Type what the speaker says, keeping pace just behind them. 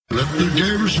the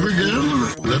games begin.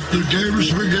 Let the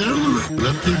games begin.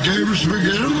 Let the games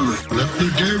begin. Let the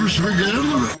games begin.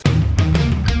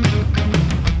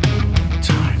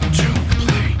 Time to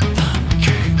play the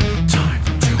game. Time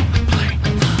to play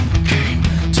the game.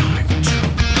 Time to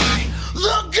play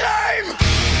the game.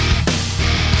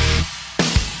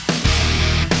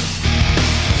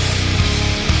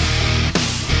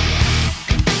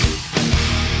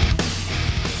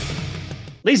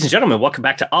 Ladies and gentlemen, welcome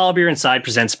back to All Beer Inside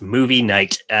presents Movie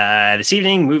Night. This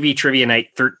evening, Movie Trivia Night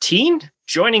 13.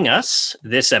 Joining us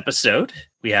this episode,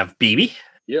 we have BB.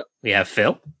 Yep. We have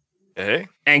Phil. Hey.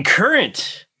 And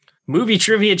current Movie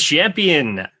Trivia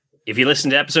champion, if you listen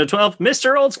to episode 12,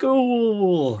 Mr. Old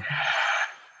School.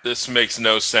 This makes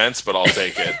no sense, but I'll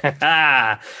take it.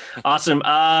 Awesome.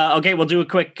 Okay, we'll do a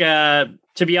quick...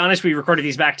 to be honest, we recorded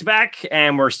these back to back,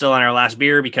 and we're still on our last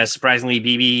beer because surprisingly,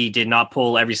 BB did not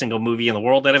pull every single movie in the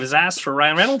world out of his ass for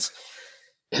Ryan Reynolds.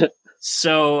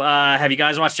 So, have you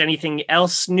guys watched anything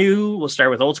else new? We'll start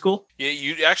with Old School. Yeah,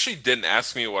 you actually didn't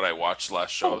ask me what I watched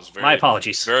last show. I was My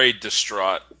apologies. Very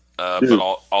distraught,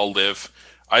 but I'll live.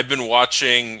 I've been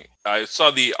watching. I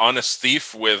saw The Honest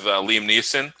Thief with Liam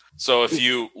Neeson. So if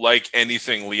you like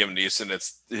anything Liam Neeson,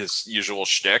 it's his usual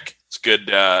shtick. It's good,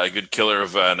 a good killer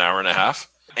of an hour and a half.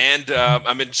 And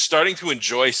I'm starting to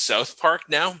enjoy South Park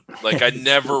now. Like, I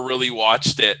never really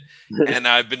watched it. And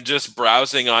I've been just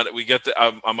browsing on it. We get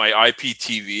on my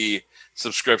IPTV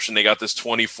subscription, they got this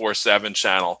 24/7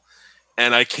 channel.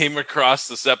 And I came across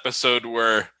this episode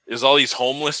where there's all these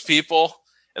homeless people.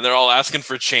 And they're all asking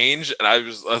for change, and I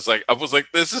was like,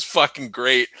 this is fucking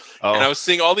great. Oh. And I was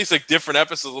seeing all these like different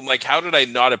episodes. I'm like, how did I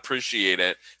not appreciate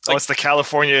it? It's the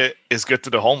California is good to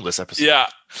the homeless episode. Yeah.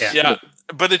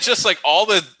 But it's just like all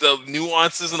the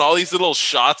nuances and all these little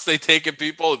shots they take at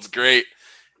people. It's great,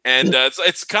 and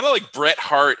it's kind of like Bret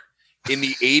Hart in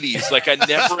the '80s. Like I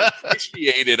never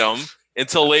appreciated him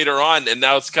until later on, and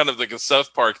now it's kind of like a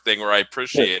South Park thing where I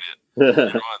appreciate it.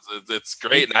 It's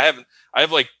great, and I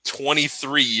have like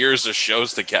 23 years of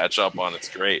shows to catch up on. It's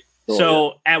great.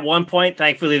 So at one point,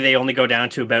 thankfully, they only go down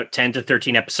to about 10 to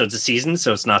 13 episodes a season,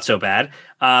 so it's not so bad.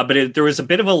 But there was a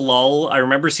bit of a lull. I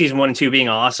remember season 1 and 2 being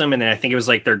awesome, and then I think it was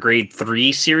like their grade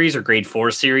 3 series or grade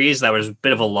 4 series. That was a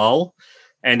bit of a lull,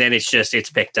 and then it's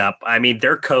picked up. I mean,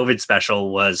 their COVID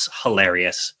special was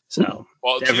hilarious. So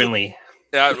definitely.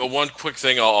 One quick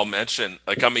thing I'll mention.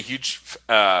 Like, I'm a huge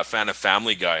fan of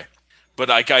Family Guy, but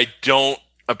like I don't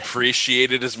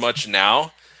appreciate it as much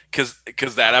now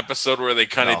because that episode where they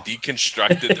kind of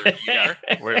deconstructed their year,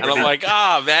 and I'm like,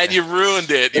 man, you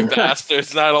ruined it, you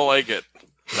bastards. And I don't like it.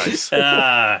 Nice.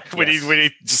 When you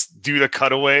just do the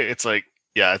cutaway, it's like,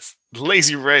 it's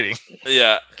lazy writing.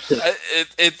 Yeah,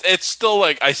 it's still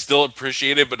like I still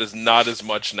appreciate it, but it's not as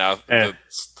much now. That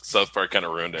South Park kind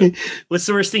of ruined it. What's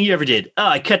the worst thing you ever did? Oh,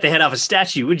 I cut the head off a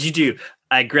statue. What'd you do?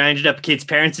 I grinded up a kid's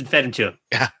parents and fed him to him.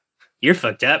 Yeah. You're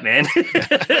fucked up, man.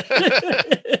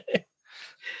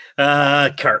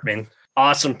 Cartman.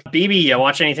 Awesome. BB, you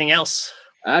watch anything else?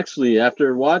 Actually,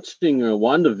 after watching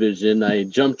WandaVision, I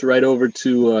jumped right over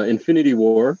to Infinity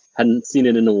War. Hadn't seen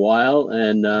it in a while.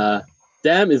 And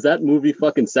damn, is that movie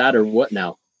fucking sad or what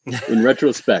now? In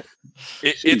retrospect.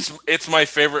 It's my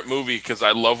favorite movie because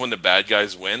I love when the bad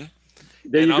guys win.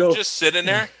 I'm just sitting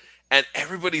there. And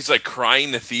everybody's like crying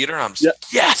in the theater. I'm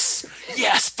just yes,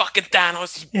 fucking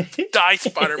Thanos, you die,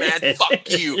 Spider-Man, fuck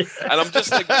you. And I'm just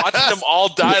like watching them all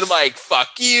die. I'm like,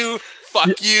 fuck you,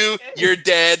 you're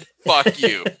dead, fuck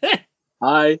you.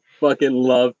 I fucking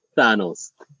love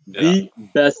Thanos. The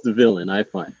best villain, I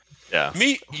find. Yeah.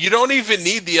 You don't even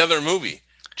need the other movie.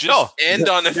 Just end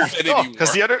on Infinity War.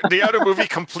 Because the other movie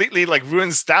completely like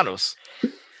ruins Thanos.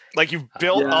 Like you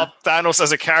built up Thanos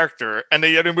as a character, and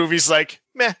the other movie's like,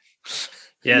 meh.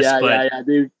 Yes,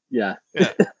 dude.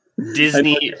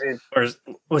 Disney, or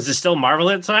was it still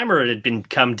Marvel at the time, or it had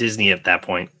become Disney at that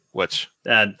point? Which?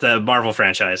 The Marvel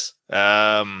franchise.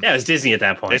 It was Disney at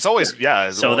that point. It's always,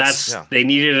 they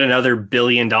needed another $1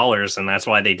 billion, and that's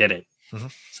why they did it. Mm-hmm.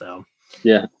 So,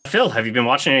 Phil, have you been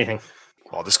watching anything?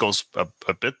 Well, this goes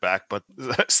a bit back, but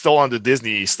still on the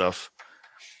Disney stuff.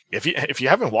 If you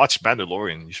haven't watched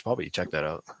Mandalorian, you should probably check that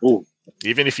out. Ooh.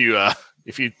 Even if you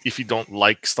don't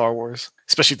like Star Wars,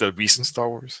 especially the recent Star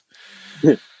Wars,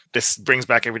 this brings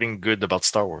back everything good about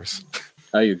Star Wars.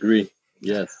 I agree.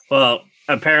 Yes. Well,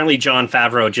 apparently Jon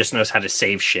Favreau just knows how to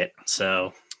save shit.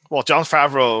 So, Jon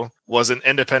Favreau was an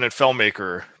independent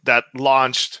filmmaker that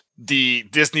launched the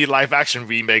Disney live action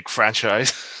remake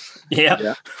franchise.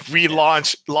 Yeah.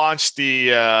 Launched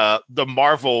the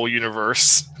Marvel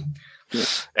universe. Yeah.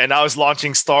 And I was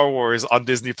launching Star Wars on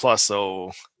Disney Plus,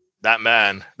 so that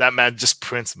man just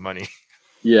prints money.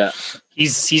 Yeah.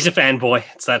 He's a fanboy.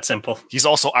 It's that simple. He's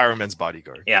also Iron Man's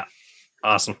bodyguard.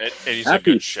 Awesome. And he's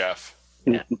Happy. a good chef.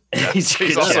 He's a good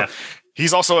He's also chef.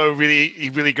 he's also a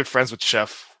really good friends with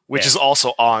Chef, which Yeah. is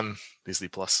also on Disney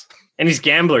Plus. And he's a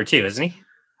gambler too, isn't he?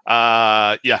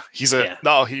 Yeah, he's a Yeah.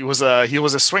 no, he was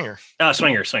a swinger. Oh,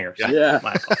 swinger. Yeah.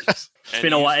 My apologies. It's And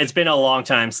been a he while. used It's been a long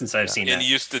time since I've seen And that.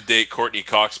 he used to date Courtney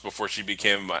Cox before she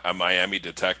became a Miami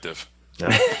detective.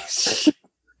 Yeah.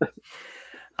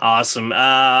 Awesome.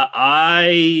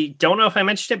 I don't know if I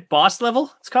mentioned it. Boss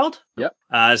Level, it's called. Yep.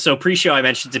 So pre-show I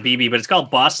mentioned to BB, but it's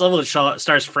called Boss Level. It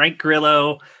stars Frank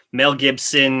Grillo, Mel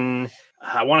Gibson.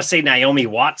 I want to say Naomi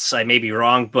Watts. I may be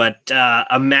wrong, but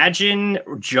imagine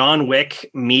John Wick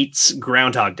meets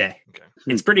Groundhog Day. Okay.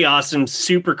 It's pretty awesome.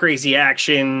 Super crazy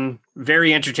action.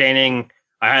 Very entertaining.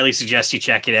 I highly suggest you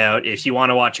check it out if you want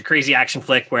to watch a crazy action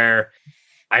flick where,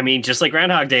 I mean, just like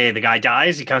Groundhog Day, the guy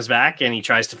dies, he comes back and he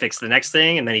tries to fix the next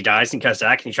thing, and then he dies and he comes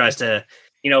back and he tries to,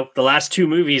 the last two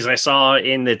movies I saw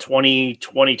in the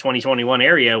 2021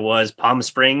 area was Palm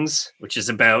Springs, which is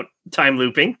about time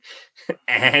looping,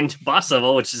 and Boss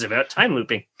Level, which is about time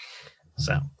looping.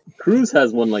 So, Cruise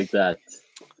has one like that.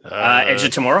 Edge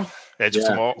of Tomorrow. Edge of Yeah.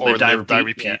 Tomorrow or Live, Die, Live, Die, Repeat,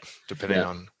 Repeat, yeah. depending Yeah.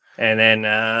 on. And then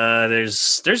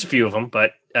there's a few of them,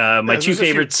 but my there's two a few.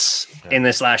 favorites in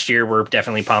this last year were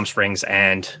definitely Palm Springs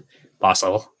and Boss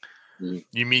Level.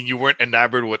 You mean you weren't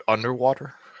enamored with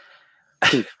Underwater?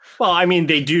 Well, I mean,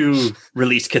 they do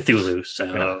release Cthulhu.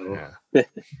 So, Yeah.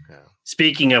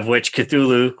 speaking of which,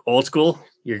 Cthulhu, old school,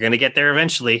 you're going to get there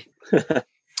eventually. For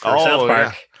Oh, South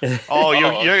Park. Oh,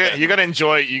 okay. you're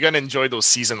gonna enjoy those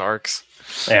season arcs,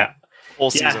 Yeah. full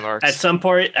season Yeah. arcs. At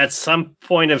some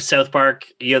point of South Park,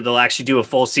 they'll actually do a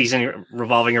full season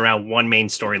revolving around one main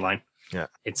storyline. Yeah.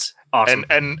 It's awesome.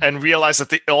 and realize that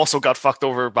they also got fucked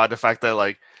over by the fact that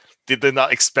like they did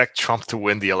not expect Trump to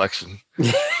win the election.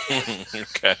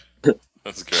 Okay.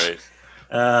 That's great.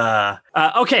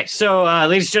 Okay, so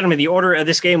ladies and gentlemen, the order of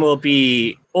this game will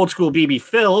be Old School BB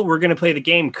Phil. We're going to play the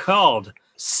game called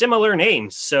Similar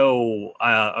Names. So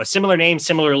a similar name,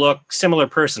 similar look, similar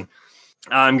person.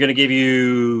 I'm going to give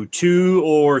you 2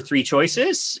 or 3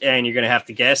 choices, and you're going to have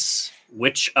to guess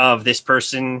which of this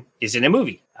person is in a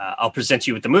movie. I'll present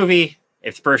you with the movie.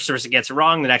 If the first person gets it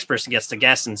wrong, the next person gets to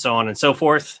guess, and so on and so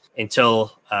forth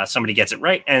until somebody gets it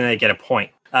right, and they get a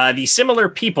point. The similar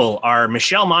people are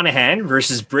Michelle Monaghan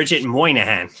versus Bridget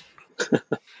Moynihan.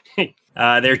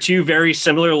 They're 2 very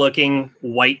similar looking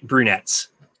white brunettes.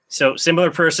 So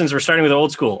similar persons, we're starting with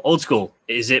old school. Old school,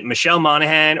 is it Michelle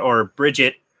Monaghan or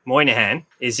Bridget Moynihan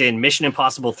is in Mission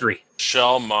Impossible 3?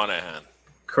 Michelle Monaghan.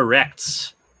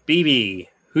 Correct. BB,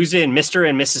 who's in Mr.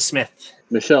 and Mrs. Smith?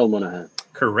 Michelle Monaghan.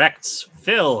 Correct.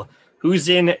 Phil, who's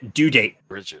in Due Date?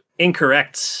 Bridget.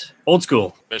 Incorrect. Old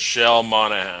school. Michelle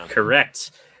Monaghan.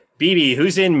 Correct. BB,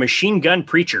 who's in Machine Gun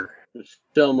Preacher?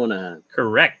 Michelle Monaghan.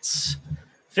 Correct.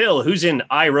 Phil, who's in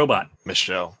I, Robot?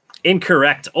 Michelle.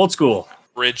 Incorrect. Old school.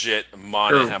 Bridget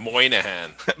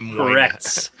Moynihan.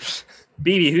 Correct.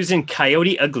 BB, who's in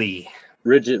Coyote Ugly?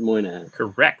 Bridget Moynihan.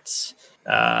 Correct.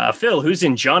 Phil, who's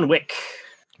in John Wick?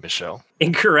 Michelle.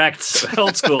 Incorrect.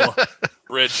 Old school.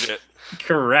 Bridget.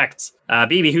 Correct.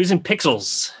 BB, who's in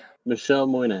Pixels? Michelle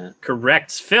Moynihan.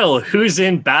 Correct. Phil, who's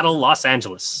in Battle Los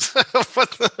Angeles?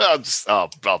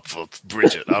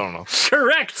 Bridget. I don't know.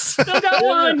 Correct. I got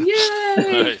one.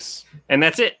 Yay! Nice. And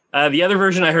that's it. The other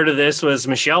version I heard of this was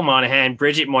Michelle Monaghan,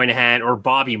 Bridget Moynihan, or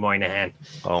Bobby Moynihan.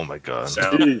 Oh my god. So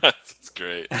That's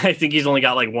great. I think he's only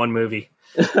got like one movie.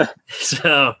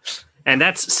 So, and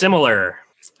that's similar.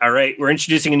 All right, we're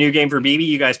introducing a new game for BB.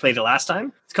 You guys played it last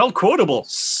time. It's called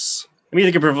Quotables. I'm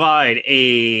either going to provide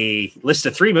a list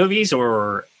of 3 movies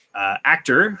or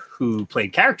actor who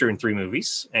played character in 3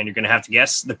 movies, and you're going to have to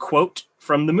guess the quote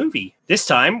from the movie. This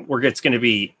time, it's going to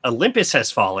be Olympus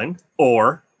Has Fallen,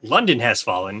 or London Has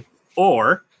Fallen,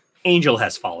 or Angel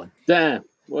Has Fallen. Damn.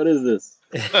 What is this?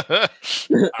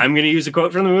 I'm going to use a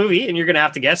quote from the movie, and you're going to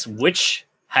have to guess which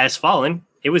has fallen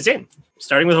it was in.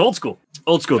 Starting with old school.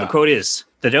 Old school, Yeah. The quote is,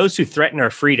 "To those who threaten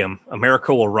our freedom,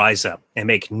 America will rise up. And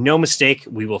make no mistake,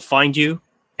 we will find you,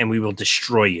 and we will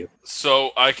destroy you."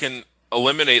 So I can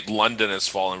eliminate London has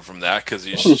fallen from that because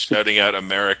he's shouting out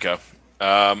America.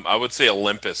 I would say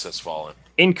Olympus has fallen.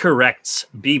 Incorrect,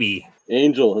 BB.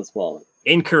 Angel has fallen.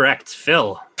 Incorrect,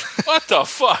 Phil. What the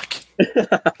fuck?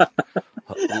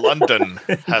 London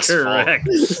has Correct.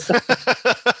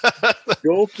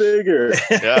 Go figure.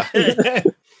 fallen. Yeah.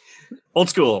 Old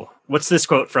school. What's this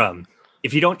quote from?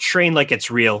 "If you don't train like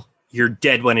it's real, you're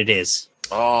dead when it is."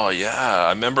 Oh yeah, I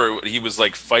remember he was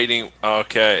like fighting.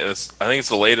 Okay, I think it's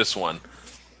the latest one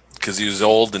because he was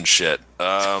old and shit.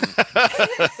 I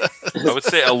would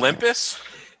say Olympus.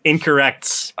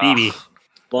 Incorrect. BB.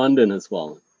 London has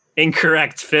fallen.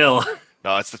 Incorrect. Phil.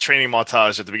 No, it's the training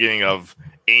montage at the beginning of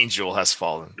Angel Has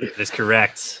Fallen, That is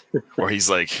correct. where he's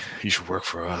like, "You should work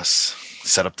for us.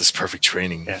 Set up this perfect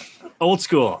training." Yeah. Old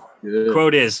school. Good.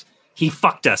 Quote is, he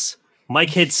fucked us. Mike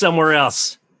hid somewhere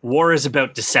else. War is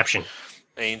about deception.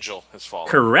 Angel has fallen.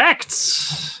 Correct.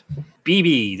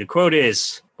 BB, the quote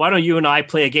is, why don't you and I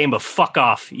play a game of fuck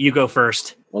off? You go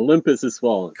first. Olympus has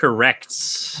fallen. Correct.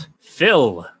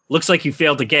 Phil, looks like you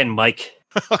failed again, Mike.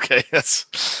 Okay, that's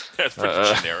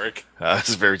pretty generic.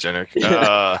 That's very generic.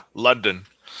 London.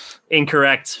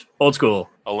 Incorrect. Old school.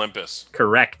 Olympus.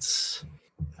 Correct.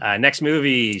 Next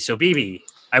movie. So BB,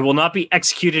 I will not be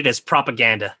executed as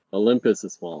propaganda. Olympus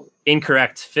has fallen.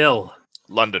 Incorrect. Phil.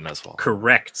 London has fallen.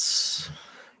 Correct.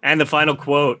 And the final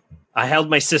quote. I held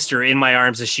my sister in my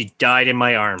arms as she died in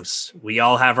my arms. We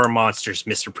all have our monsters,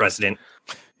 Mr. President.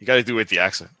 You got to do it with the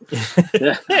accent.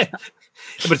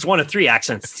 But it's one of three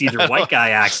accents. It's either white guy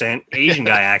accent, Asian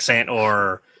guy accent,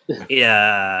 or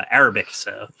Arabic.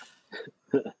 So,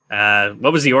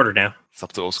 what was the order now? It's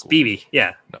up to old school. BB,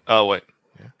 yeah. Oh wait.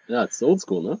 Yeah, it's old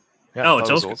school, no? Yeah, Oh, it's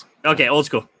old school. Okay, old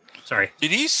school. Sorry.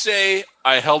 Did he say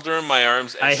I held her in my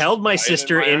arms? I held my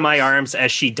sister in my arms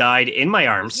as she died in my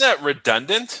arms. Isn't that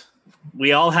redundant?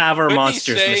 We all have our Couldn't he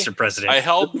monsters, say, Mr. President. I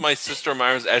held my sister in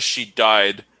my arms as she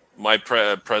died. My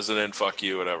president, fuck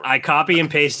you, whatever. I copy and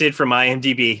pasted from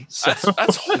IMDb. So.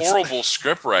 That's horrible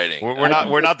script writing.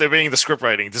 We're not debating the script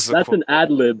writing. This is That's an ad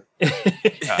lib.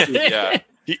 Yeah.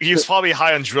 He was probably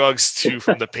high on drugs too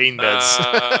from the pain meds.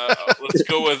 Let's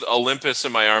go with Olympus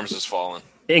in my arms has fallen.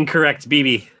 Incorrect,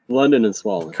 BB. London has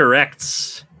fallen.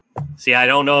 Correct. See, I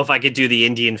don't know if I could do the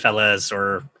Indian fellas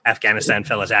or Afghanistan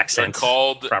fellas accent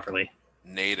called properly.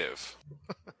 Native.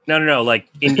 No, like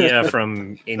India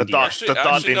from India. The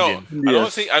dot no,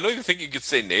 Indian. I don't even think you could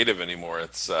say native anymore.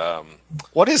 It's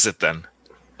What is it then?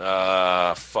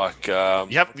 fuck.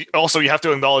 You have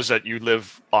to acknowledge that you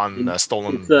live on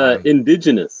stolen. It's land.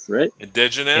 indigenous, right?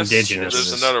 Indigenous. Indigenous.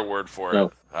 There's another word for it.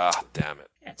 No. Ah, damn it.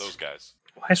 Yes. Those guys.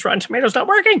 Why is Rotten Tomatoes not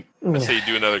working? I say you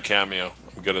do another cameo.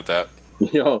 I'm good at that.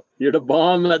 Yo, you're the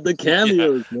bomb at the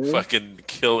cameos, man. Fucking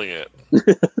killing it.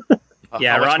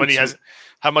 Yeah,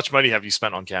 How much money have you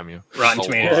spent on Cameo? Rotten A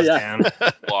Tomatoes is lot. down.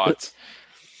 Lots.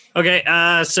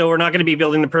 Okay, so we're not going to be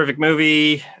building the perfect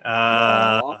movie,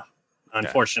 Aw.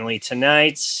 unfortunately,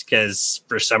 tonight, because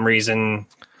for some reason,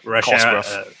 Rush Call Hour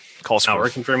scruff. Call not scruff.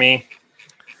 working for me.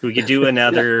 We could do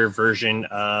another version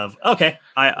of... Okay,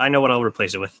 I know what I'll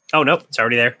replace it with. Oh, nope, it's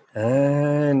already there.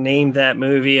 Name that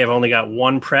movie. I've only got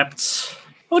one prepped.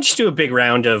 We'll just do a big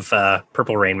round of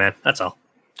Purple Rain Man. That's all.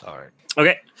 All right.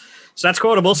 Okay, so that's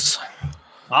quotables.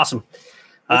 Awesome.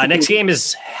 Next game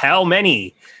is how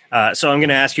many? So I'm going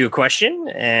to ask you a question,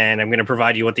 and I'm going to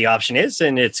provide you what the option is,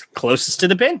 and it's closest to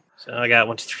the pin. So I got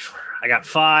 1, 2, 3, 4. I got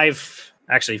 5.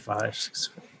 Actually, 5, 6,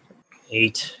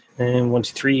 8, and 1,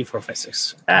 2, 3, 4, 5,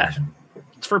 6.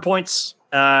 It's for points.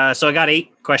 So I got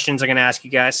 8 questions I'm going to ask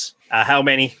you guys. How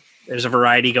many? There's a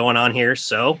variety going on here.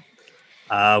 So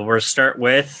we'll start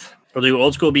with... We'll do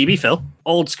old school BB, Phil.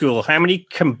 Old school. How many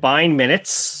combined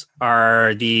minutes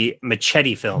are the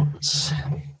Machete films? I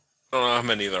don't know how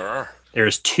many there are.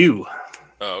 There's 2.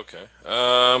 Oh, okay.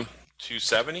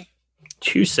 270?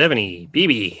 270.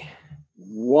 BB.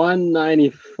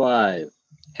 195.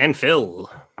 And Phil.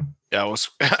 Yeah,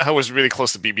 I was really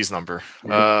close to BB's number.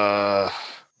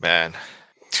 Man,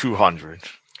 200.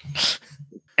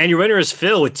 And your winner is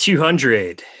Phil with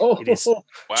 200. Oh, It is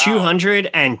Wow.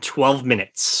 212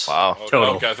 minutes. Wow. Okay,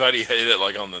 total. Okay, I thought he hit it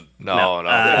like on the. No,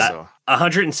 I don't think so.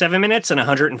 107 minutes and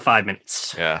 105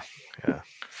 minutes. Yeah,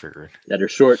 figured. that are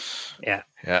short. Yeah,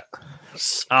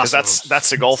 Awesome. because that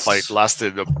Seagal fight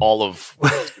lasted all of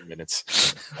 2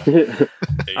 minutes.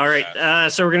 All right.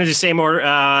 So we're going to do same order.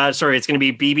 Sorry, it's going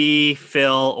to be BB,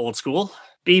 Phil, old school.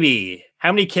 BB,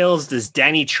 how many kills does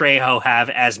Danny Trejo have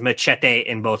as Machete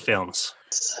in both films?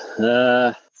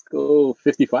 Let's go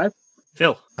 55.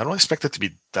 Phil. I don't expect it to be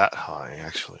that high,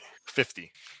 actually.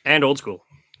 50. And old school.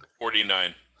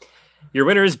 49. Your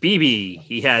winner is BB.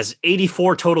 He has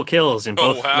 84 total kills in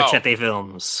both wow. Machete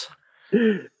films.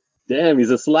 Damn, he's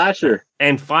a slasher.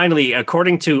 And finally,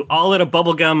 according to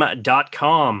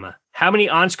allitabubblegum.com, how many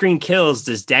on-screen kills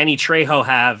does Danny Trejo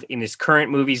have in his current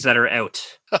movies that are out?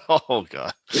 Oh,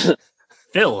 God.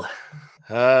 Phil.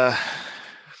 Well,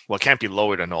 it can't be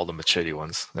lower than all the Machete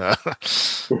ones.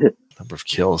 Number of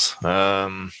kills.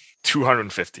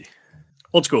 250.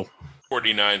 Old school.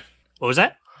 49. What was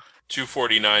that?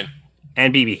 249.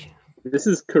 And BB. This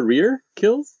is career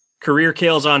kills? Career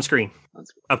kills on screen. On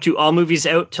screen. Up to all movies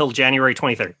out till January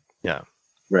 23rd.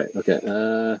 Right, okay.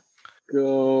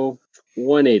 Go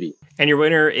 180. And your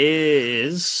winner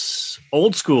is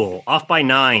Old School, off by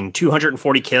 9,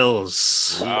 240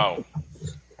 kills Wow.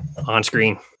 on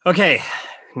screen. Okay,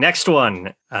 next one.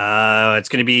 It's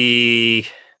going to be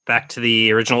back to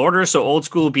the original order. So Old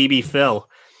School, BB, Phil.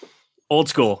 Old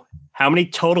School, how many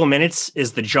total minutes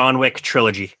is the John Wick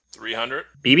trilogy? 300.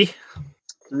 BB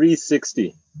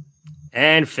 360.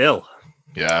 and Phil.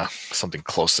 Yeah, something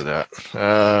close to that.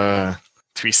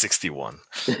 361.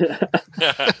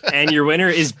 And your winner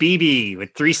is BB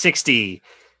with 360.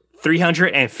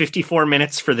 354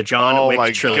 minutes for the John Oh Wick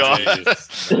my trilogy. God.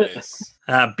 Nice.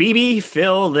 BB,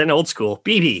 Phil, then Old School.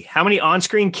 BB, how many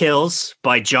on-screen kills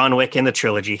by John Wick in the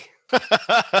trilogy?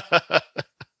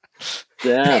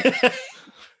 Damn.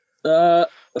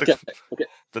 Okay.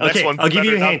 The next Okay, one I'll give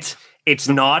you a better not- hint. It's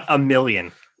not a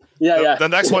million. Yeah. The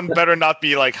next one better not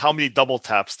be like how many double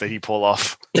taps did he pull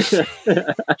off? Let's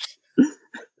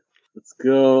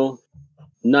go.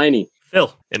 90.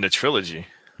 Phil, In the trilogy.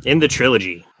 in the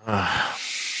trilogy.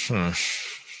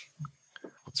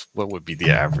 What would be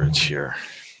the average here?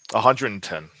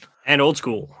 110. And Old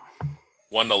School.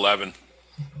 111.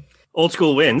 Old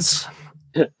School wins.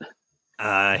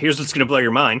 Here's what's going to blow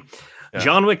your mind. Yeah.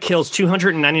 John Wick kills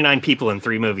 299 people in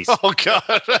 3 movies. Oh God.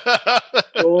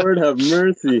 Lord have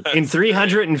mercy. In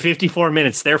 354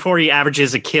 minutes. Therefore, he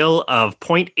averages a kill of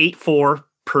 0.84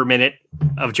 per minute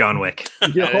of John Wick.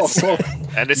 Yo,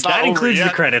 And it's not That over includes the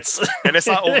yet. credits. And it's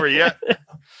not over yet.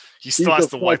 He he's still has a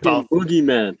to wipe fucking out.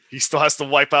 boogeyman. He still has to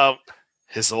wipe out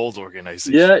his old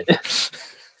organization. Yeah.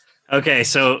 Okay,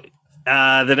 so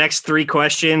the next 3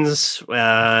 questions,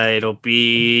 it'll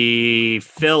be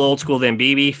Phil, Old School, then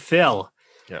BB. Phil,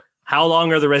 Yeah. how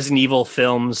long are the Resident Evil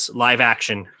films live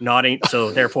action?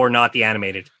 So therefore not the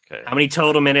animated. Okay. How many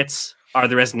total minutes are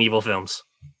the Resident Evil films?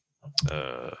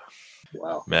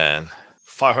 Wow. Man,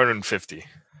 550.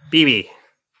 BB.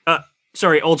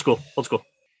 Sorry, Old School.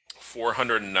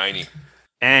 490.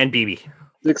 And BB.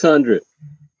 600.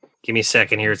 Give me a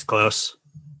second here. It's close.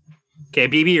 Okay,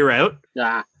 BB, you're out.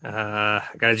 Ah, I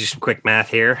gotta do some quick math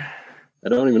here. I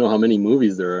don't even know how many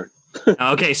movies there are.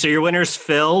 Okay, so your winner's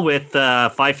Phil with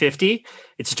 550.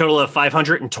 It's a total of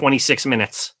 526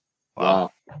 minutes.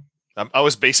 Wow. I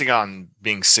was basing on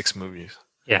being 6 movies.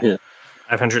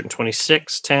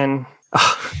 526, 10.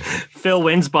 Phil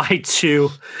wins by 2.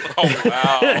 Oh,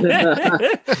 wow.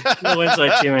 Phil wins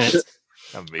by 2 minutes.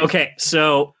 Amazing. Okay,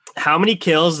 so how many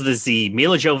kills does the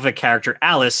Mila Jovovich character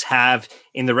Alice have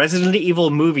in the Resident Evil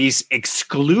movies,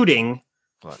 excluding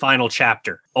What? Final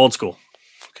Chapter? Old School.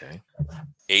 Okay.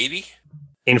 80?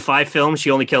 In 5 films, she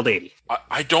only killed 80.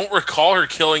 I don't recall her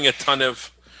killing a ton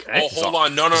of... Okay. Oh, hold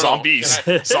on. No. Zombies.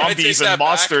 Can I take Zombies that and back?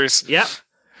 monsters. Yep.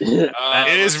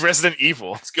 It is Resident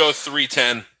Evil. Let's go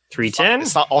 310. 310.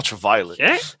 It's not ultraviolet.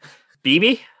 Okay.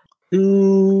 BB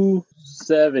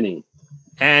 270.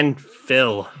 and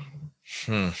Phil.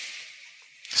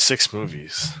 6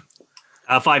 movies.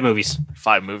 5 movies.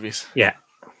 5 movies. Yeah.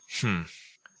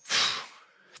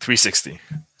 360.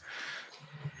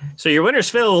 So your winner's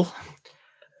Phil.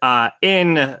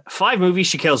 In 5 movies,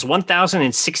 she kills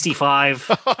 1,065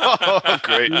 Oh,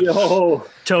 great. Yo.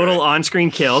 total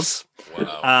on-screen kills.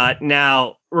 Wow.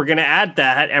 Now we're gonna add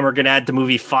that, and we're gonna add the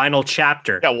movie Final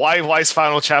Chapter. Yeah, why is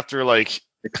Final Chapter like,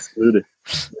 Excluded.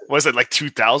 was it like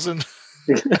 2,000?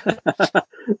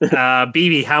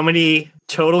 BB, how many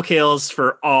total kills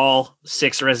for all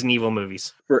 6 Resident Evil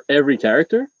movies? For every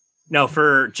character? No,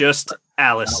 for just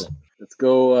Alice. Let's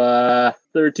go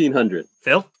 1,300.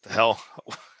 Phil? The hell?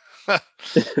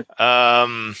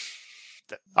 I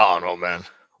don't know, man.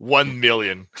 1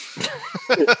 million.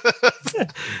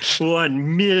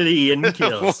 1 million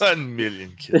kills. 1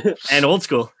 million kills. And Old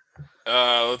School.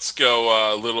 Let's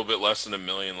go a little bit less than a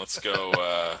million. Let's go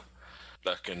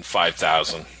fucking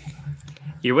 5,000.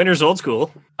 Your winner's Old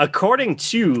School. According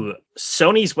to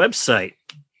Sony's website,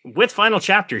 with Final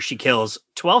Chapter, she kills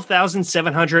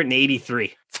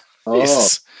 12,783. Oh,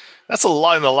 Jesus. That's a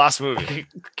lot in the last movie.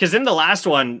 Because in the last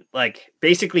one, like,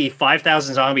 basically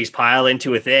 5,000 zombies pile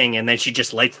into a thing, and then she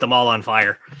just lights them all on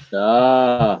fire.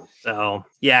 ah. So,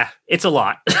 yeah, it's a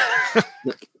lot.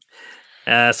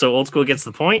 So Old School gets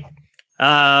the point.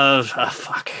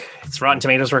 Fuck. It's Rotten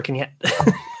Tomatoes working yet?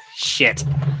 Shit.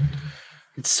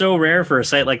 It's so rare for a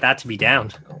site like that to be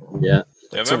down. Yeah.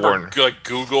 I It's a remember warning. like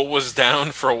Google was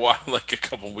down for a while, like a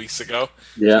couple weeks ago.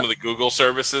 Yeah. Some of the Google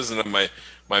services, and then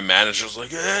my manager was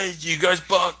like, "Hey, you guys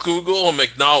bought Google?" I'm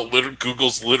like, "No,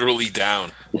 Google's literally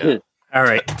down." All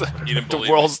right. You didn't The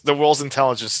believe the world's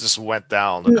intelligence just went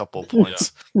down a couple of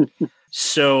points.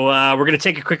 So we're going to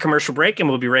take a quick commercial break, and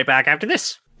we'll be right back after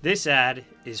this. This ad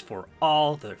is for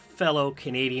all the fellow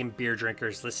Canadian beer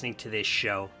drinkers listening to this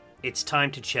show. It's time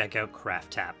to check out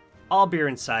Craft Tap. All Beer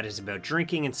Inside is about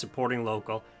drinking and supporting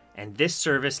local, and this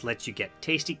service lets you get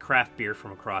tasty craft beer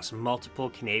from across multiple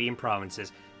Canadian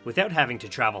provinces without having to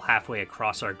travel halfway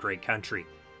across our great country.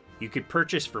 You could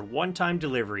purchase for one-time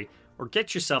delivery or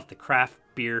get yourself the Craft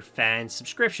Beer Fan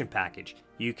subscription package.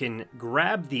 You can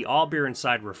grab the All Beer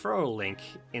Inside referral link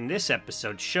in this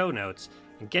episode's show notes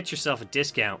and get yourself a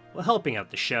discount while helping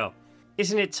out the show.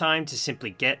 Isn't it time to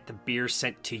simply get the beer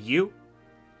sent to you?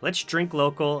 Let's drink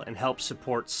local and help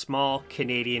support small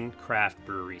Canadian craft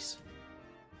breweries.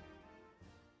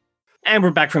 And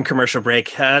we're back from commercial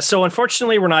break. So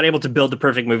unfortunately, we're not able to build the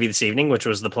perfect movie this evening, which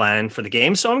was the plan for the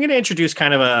game. So I'm going to introduce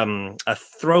kind of a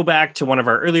throwback to one of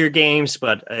our earlier games,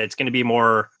 but it's going to be a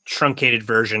more truncated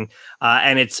version.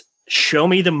 And it's Show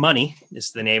Me the Money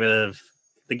is the name of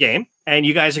the game. And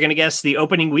you guys are going to guess the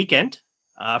opening weekend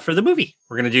for the movie.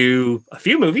 We're going to do a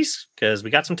few movies because we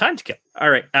got some time to kill.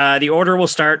 All right. The order will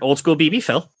start old school BB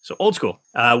Phil. So old school.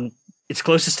 It's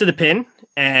closest to the pin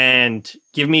and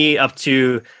give me up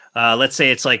to... let's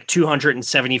say it's like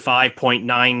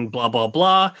 275.9 blah, blah,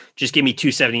 blah. Just give me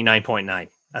 279.9.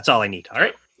 That's all I need. All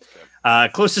right.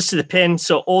 Closest to the pin.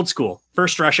 So old school.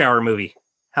 First Rush Hour movie.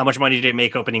 How much money did it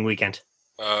make opening weekend?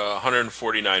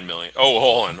 149 million. Oh,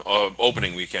 hold on.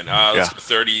 Opening weekend. Let's go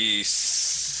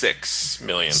 36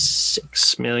 million.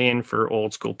 6 million for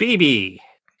old school. BB.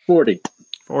 40.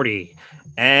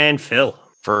 And Phil.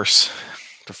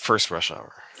 The first Rush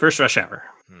Hour. First Rush Hour.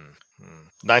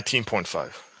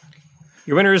 19.5.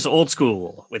 Your winner is old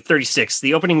school with 36.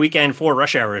 The opening weekend for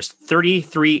Rush Hour is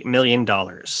 $33 million.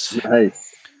 Nice.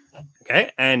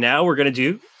 Okay. And now we're going to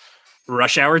do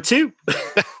Rush Hour 2.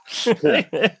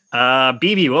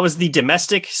 BB, what was the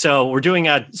domestic? So we're doing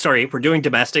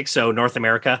domestic. So North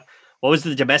America. What was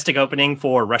the domestic opening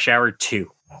for Rush Hour 2?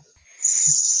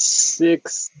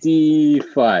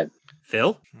 65.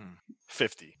 Phil?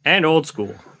 50. And old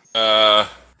school.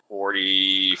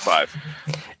 45.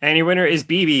 And your winner is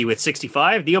BB with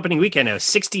 65. The opening weekend of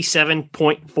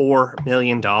 $67.4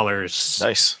 million.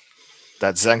 Nice.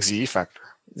 That's Zhang Ziyi factor.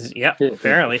 Yeah,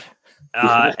 apparently.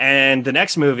 And the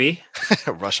next movie,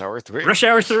 Rush Hour 3. Rush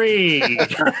Hour 3.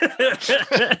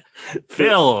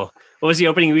 Phil, what was the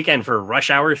opening weekend for Rush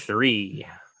Hour 3?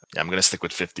 Yeah, I'm going to stick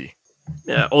with 50.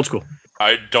 Old school.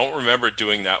 I don't remember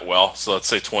doing that well, so let's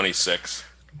say 26.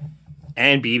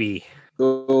 And BB.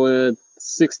 Go with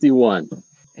 61.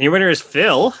 And your winner is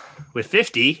Phil with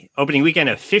 50. Opening weekend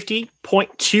of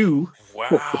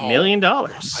 $50.2 million. I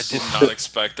did not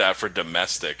expect that for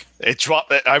domestic. It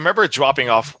dropped. I remember it dropping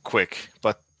off quick,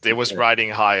 but it was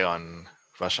riding high on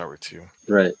Rush Hour 2.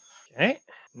 Right. Okay.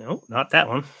 No, not that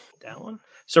one. That one.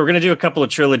 So we're going to do a couple of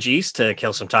trilogies to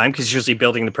kill some time because usually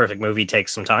building the perfect movie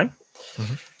takes some time.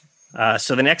 Mm-hmm.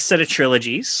 So the next set of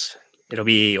trilogies, it'll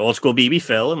be old school BB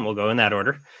Phil, and we'll go in that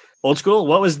order. Old school,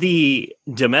 what was the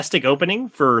domestic opening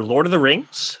for Lord of the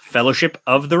Rings, Fellowship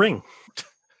of the Ring?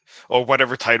 Or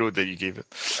whatever title that you gave it.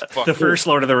 The first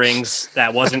Lord of the Rings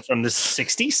that wasn't from the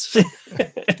 60s?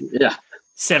 Yeah.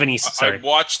 70s, sorry. I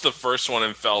watched the first one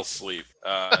and fell asleep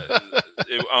on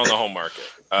the home market.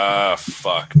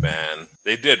 Fuck, man.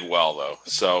 They did well, though.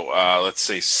 So let's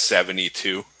say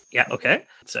 72. Yeah, okay.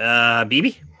 It's,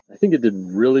 BB? I think it did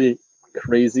really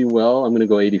crazy well. I'm going to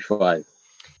go 85.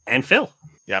 And Phil?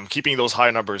 Yeah, I'm keeping those high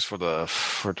numbers for the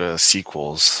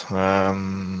sequels.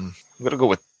 I'm going to go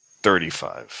with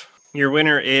 35. Your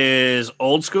winner is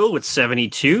Old School with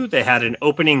 72. They had an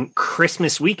opening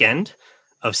Christmas weekend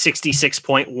of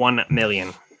 66.1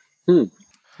 million.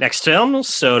 Next film,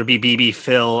 so to be BB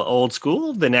Phil Old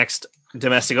School, the next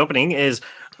domestic opening is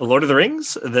Lord of the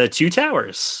Rings, The Two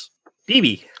Towers.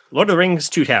 BB, Lord of the Rings,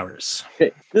 Two Towers.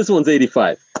 Okay, this one's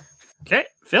 85. Okay,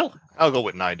 Phil. I'll go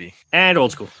with 90. And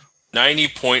Old School.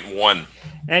 90.1.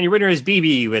 And your winner is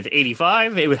BB with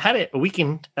 85. It had a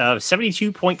weekend of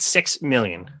 72.6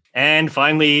 million. And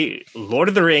finally, Lord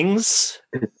of the Rings.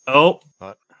 Oh,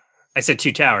 what? I said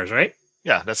Two Towers, right?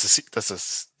 Yeah, that's the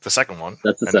second one.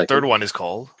 That's the and second. The third one is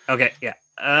called. Okay, yeah.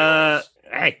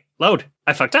 Hey, load.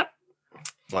 I fucked up.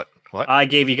 What? I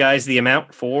gave you guys the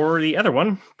amount for the other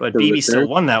one, but BB still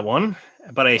won that one.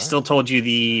 But I still told you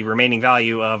the remaining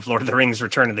value of Lord of the Rings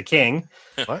Return of the King.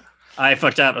 What? I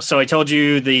fucked up. So I told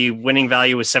you the winning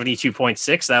value was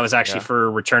 72.6. That was actually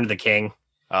for Return of the King.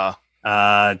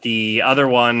 The other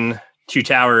one, Two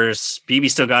Towers, BB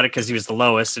still got it because he was the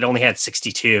lowest. It only had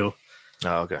 62.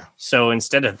 Oh, okay. So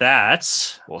instead of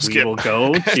that, we will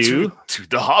go to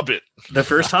The Hobbit. The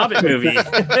first Hobbit movie.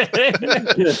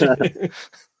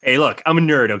 Hey, look, I'm a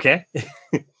nerd, okay?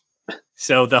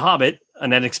 So The Hobbit,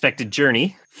 An Unexpected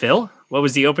Journey. Phil, what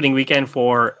was the opening weekend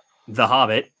for The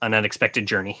Hobbit, An Unexpected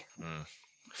Journey?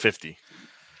 50.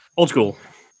 Old School.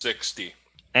 60.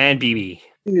 And BB.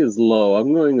 He is low.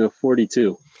 I'm going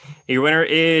 42. Your winner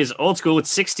is Old School with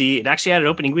 60. It actually had an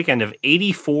opening weekend of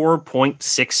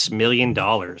 $84.6 million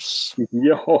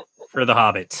Yo. for The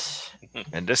Hobbit.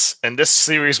 And this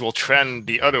series will trend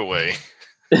the other way.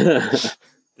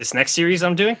 This next series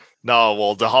I'm doing? No,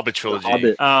 well, the Hobbit trilogy.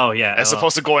 Hobbit. Oh, yeah. As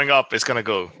opposed to going up, it's gonna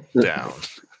go down.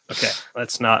 Okay,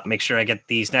 let's not make sure I get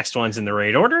these next ones in the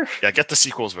right order. Yeah, get the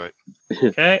sequels right.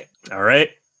 Okay, all right,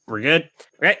 we're good.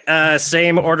 All right,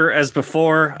 same order as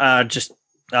before. Just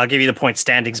I'll give you the point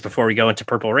standings before we go into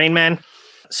Purple Rain Man.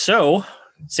 So,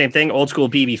 same thing, Old School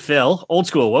BB Phil. Old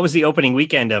School, what was the opening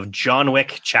weekend of John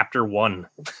Wick Chapter 1?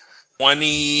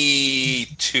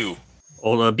 22.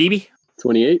 Old BB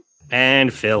 28.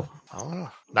 and Phil.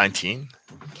 Oh, 19.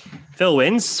 Phil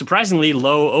wins. Surprisingly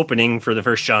low opening for the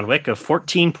first John Wick of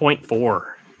 14.4.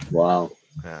 Wow.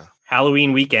 Yeah.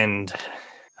 Halloween weekend.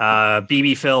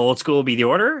 BB Phil Old School will be the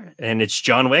order, and it's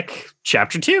John Wick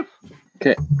Chapter 2.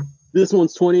 Okay. This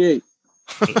one's 28.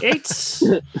 8.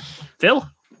 Phil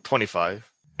 25.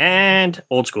 and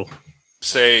Old School.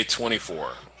 Say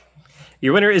 24.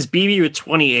 Your winner is BB with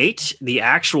 28. The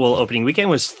actual opening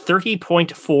weekend was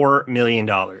 $30.4 million.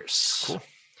 Cool.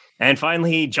 And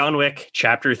finally, John Wick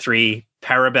Chapter 3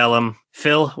 Parabellum.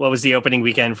 Phil, what was the opening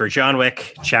weekend for John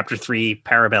Wick Chapter 3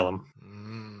 Parabellum?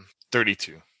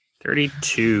 32.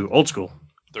 32. Old School.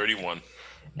 31.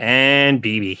 And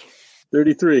BB.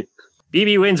 33.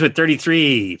 BB wins with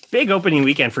 33. Big opening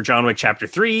weekend for John Wick Chapter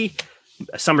 3.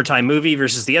 A summertime movie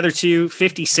versus the other two.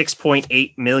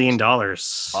 $56.8 million. Wow.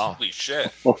 Holy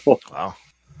shit. Wow.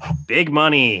 Big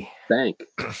money. Bank.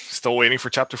 Still waiting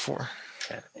for chapter 4.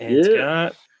 It's Yeah.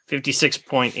 got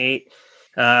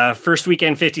 56.8. First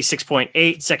weekend,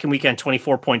 56.8. Second weekend,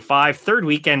 24.5. Third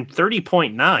weekend,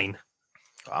 30.9.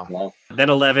 Wow. Wow. Then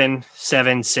 11,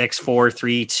 7, 6, 4,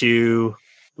 3, 2.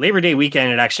 Labor Day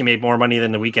weekend, it actually made more money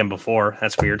than the weekend before.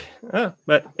 That's weird.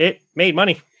 But it made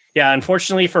money. Yeah,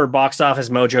 unfortunately for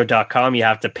boxofficemojo.com, you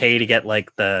have to pay to get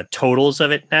like the totals of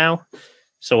it now.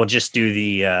 So we'll just do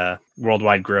the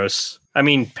worldwide gross. I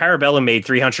mean, Parabellum made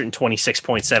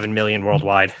 $326.7 million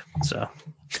worldwide. So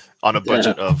On a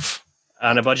budget of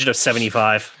on a budget of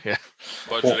 75.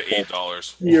 Budget of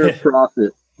 $8. Pure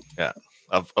profit.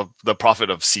 of the profit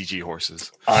of CG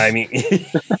horses. I mean,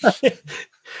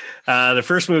 the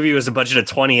first movie was a budget of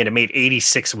 20 and it made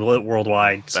 86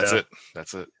 worldwide. So.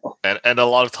 That's it. And a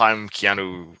lot of time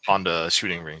Keanu on the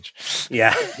shooting range.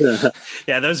 Yeah.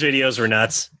 Yeah, those videos were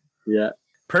nuts. Yeah.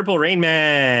 Purple Rain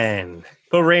Man.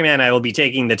 Purple Rain Man, I will be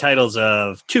taking the titles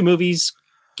of 2 movies,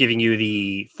 giving you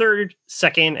the third,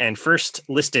 second, and first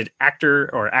listed actor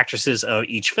or actresses of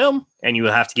each film, and you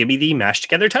will have to give me the mashed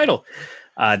together title.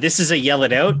 This is a yell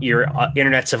it out. Your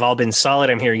internets have all been solid.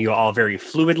 I'm hearing you all very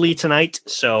fluidly tonight.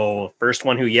 So first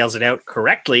one who yells it out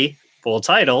correctly, full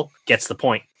title, gets the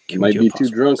point. You might be too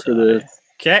drunk for this.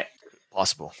 Okay.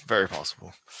 Possible. Very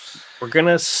possible. We're going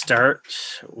to start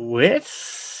with...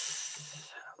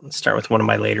 Let's start with one of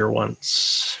my later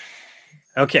ones.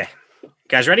 Okay.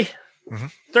 Guys ready? Mm-hmm.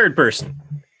 Third person.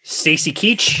 Stacy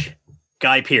Keach,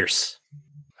 Guy Pearce.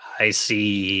 I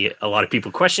see a lot of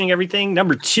people questioning everything.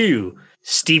 Number 2,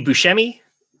 Steve Buscemi,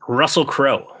 Russell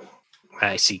Crowe.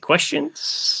 I see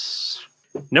questions.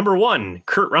 Number 1,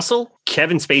 Kurt Russell,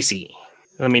 Kevin Spacey.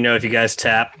 Let me know if you guys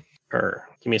tap, or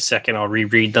give me a second. I'll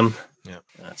reread them. Yeah.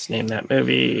 Let's name that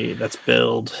movie. Let's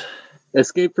build.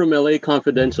 Escape from LA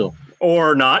Confidential.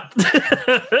 Or not.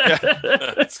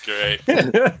 That's great.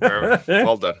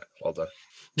 Well done. Well done.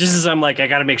 Just as I'm like, I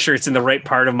got to make sure it's in the right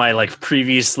part of my like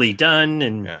previously done.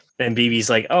 And then BB's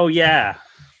like, oh, yeah.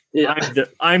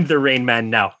 I'm the Rain Man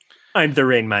now. I'm the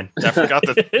Rain Man. I forgot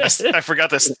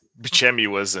that Buscemi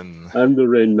was in. I'm the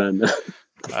Rain Man.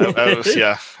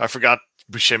 I forgot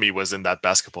Buscemi was in that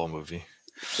basketball movie.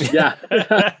 Yeah.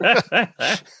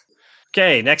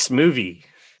 Okay, next movie.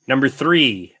 Number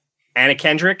 3, Anna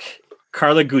Kendrick,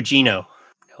 Carla Gugino.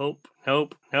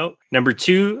 Nope. Number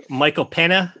 2, Michael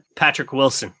Pena, Patrick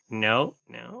Wilson. No.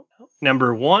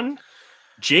 Number 1,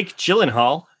 Jake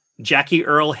Gyllenhaal, Jackie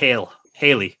Earl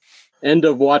Haley. End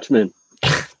of Watchmen.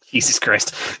 Jesus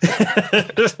Christ.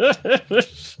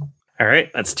 All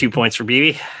right, that's 2 points for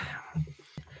BB.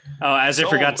 Oh, I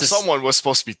forgot to... Someone was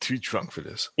supposed to be too drunk for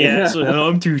this. Yeah, so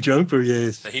I'm too drunk for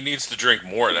this. He needs to drink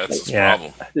more. That's his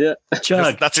problem. Yeah.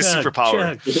 Chug. That's his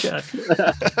superpower. Chug.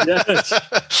 Yeah.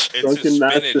 It's Drunken his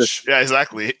master. spinach. Yeah,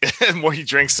 exactly. The more he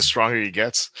drinks, the stronger he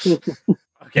gets.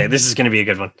 Okay, this is going to be a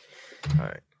good one. All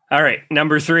All right,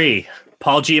 number 3,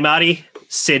 Paul Giamatti,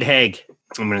 Sid Haig.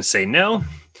 I'm going to say no.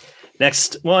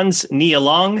 Next one's Nia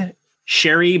Long,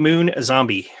 Sherry Moon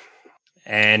Zombie.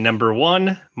 And number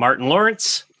 1, Martin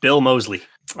Lawrence, Bill Moseley.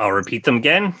 I'll repeat them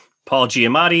again. Paul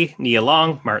Giamatti, Nia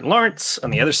Long, Martin Lawrence. On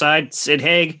the other side, Sid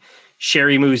Haig,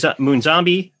 Sherry Moon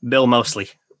Zombie, Bill Moseley.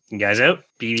 You guys out?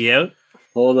 BB out?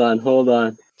 Hold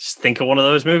on. Just think of one of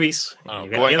those movies. Oh, You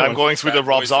got the other I'm one. going through the Bad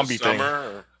Rob Boys of Zombie thing.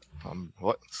 Summer or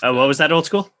What? What was that, old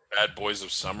school? Bad Boys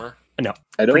of Summer. No.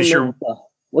 I don't Pretty know sure-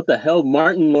 what the hell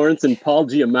Martin Lawrence and Paul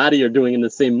Giamatti are doing in the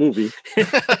same movie.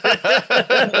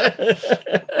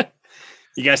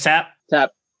 You guys tap?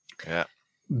 Tap. Yeah.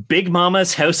 Big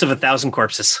Mama's House of 1,000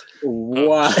 Corpses.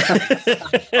 Wow.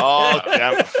 Oh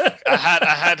damn!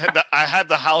 I had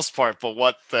the house part, but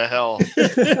what the hell?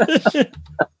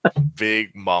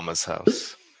 Big Mama's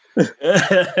house.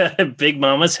 Big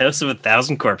Mama's House of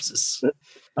 1,000 Corpses.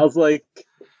 I was like,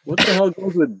 what the hell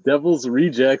goes with Devil's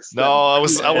Rejects? No, I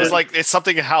was like, it's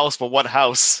something house, but what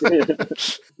house?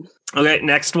 Okay,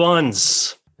 next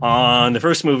ones. On the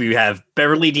first movie, we have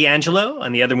Beverly D'Angelo.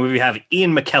 On the other movie, we have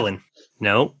Ian McKellen.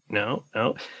 No.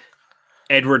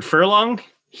 Edward Furlong,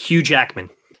 Hugh Jackman.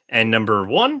 And number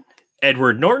 1,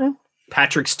 Edward Norton,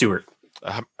 Patrick Stewart.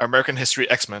 American History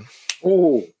X-Men.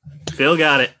 Oh, Phil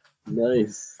got it.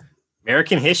 nice.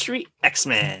 American History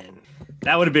X-Men.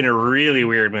 That would have been a really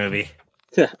weird movie.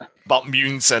 About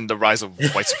mutants and the rise of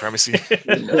white supremacy.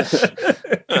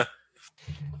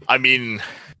 I mean,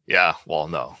 yeah. Well,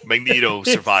 no. Magneto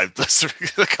survived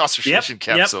the concentration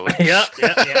camp. So Yep.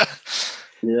 Yeah.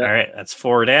 All right, that's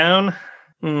 4 down.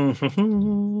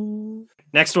 Mhm.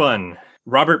 Next one,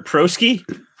 Robert Prosky,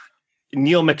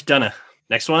 Neil McDonough.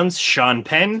 Next one's Sean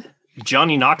Penn,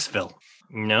 Johnny Knoxville.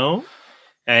 No.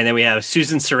 And then we have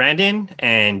Susan Sarandon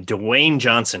and Dwayne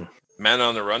Johnson. Man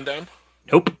on the Rundown.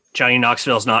 Nope. Johnny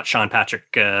Knoxville's not Sean Patrick.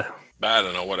 I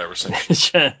don't know. Whatever.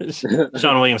 Sean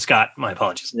William Scott. My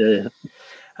apologies. Yeah.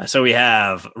 So we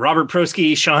have Robert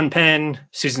Prosky, Sean Penn,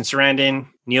 Susan Sarandon,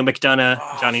 Neil McDonough,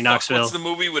 Johnny Knoxville. What's the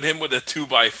movie with him with a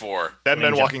 2x4? Dead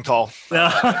Men Walking Tall.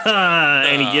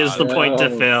 And he gives the point to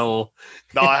no. Phil.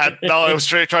 I was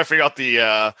trying to figure out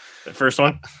the First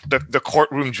one. the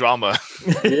courtroom drama.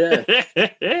 Yeah.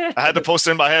 I had the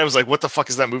poster in my head. I was like, what the fuck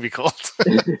is that movie called?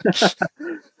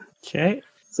 Okay.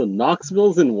 So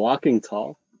Knoxville's in Walking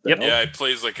Tall. Yep. Yeah, he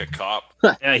plays like a cop.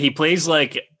 He plays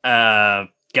like a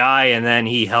guy, and then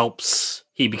he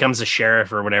becomes a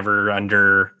sheriff or whatever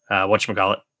under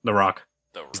whatchamacallit, The Rock.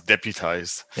 He's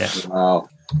deputized. Wow.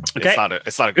 Okay.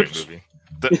 It's not a great Oops. movie.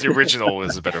 The original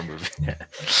is a better movie.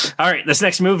 All right. This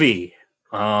next movie,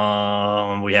 we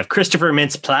have Christopher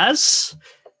Mintz-Plasse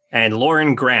and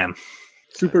Lauren Graham.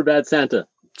 Super Bad Santa.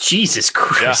 Jesus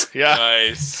Christ. Yeah.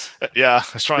 Nice. I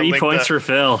was trying 3 to link points for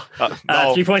Phil.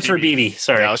 no, 3 points for BB.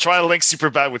 Sorry. Yeah, I was trying to link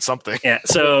Superbad with something. Yeah,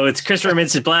 so it's Christopher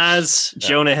Mintz-Plasse,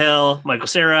 Jonah Hill, Michael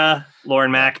Cera,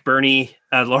 Lauren Mack, Bernie,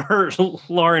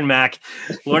 Lauren Mack,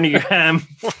 Lauren Graham,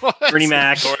 Bernie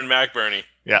Mac, Lauren McBurney.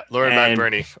 Yeah, Lauren And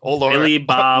McBurney. Oh Lord, Billy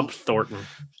Bob Thornton.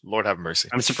 Lord have mercy.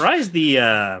 I'm surprised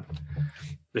the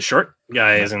short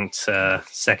guy isn't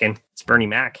second. It's Bernie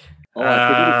Mac. Oh,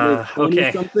 I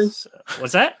forget his name. Tony something?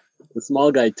 What's that? The small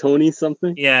guy, Tony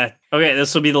something? Yeah. Okay,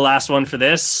 this will be the last one for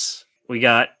this. We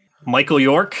got Michael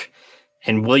York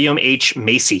and William H.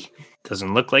 Macy.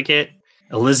 Doesn't look like it.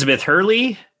 Elizabeth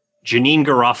Hurley, Janine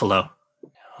Garofalo.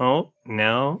 Oh,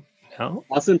 no.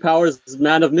 Austin Powers,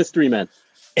 Man of Mystery Man.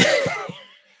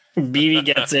 BB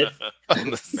gets it.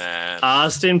 Man.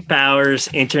 Austin Powers,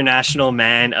 International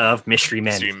Man of Mystery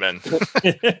Men. Stream men.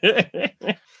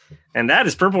 And that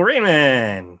is Purple Rain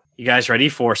Man. You guys ready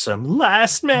for some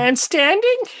Last Man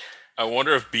Standing? I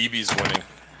wonder if BB's winning.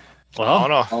 I Well, don't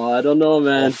know. Oh, I don't know,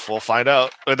 man. We'll find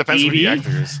out. It depends who the BB?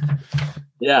 actor is.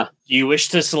 Yeah. do you wish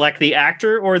to select the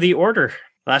actor or the order?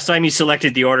 Last time you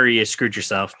selected the order, you screwed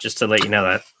yourself, just to let you know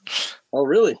that. Oh,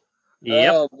 really?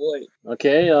 Yep. Oh, boy.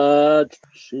 Okay.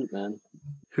 Shoot, man.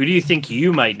 Who do you think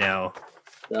you might know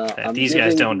that I'm these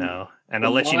guys giving don't know? And the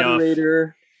I'll let you know. If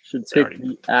moderator should pick Sorry.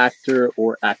 the actor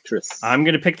or actress. I'm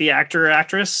going to pick the actor or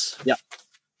actress. Yep.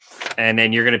 And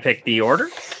then you're going to pick the order?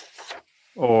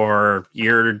 Or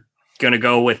you're going to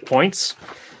go with points?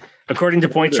 According to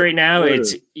points Order. right now, Order.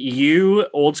 it's you,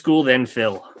 Old School, then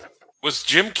Phil. Was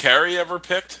Jim Carrey ever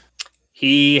picked?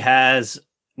 He has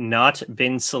not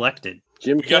been selected.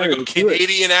 Jim We gotta Carrey, go let's do it.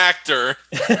 Canadian actor.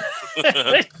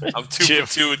 I'm 2 Jim.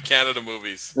 for 2 in Canada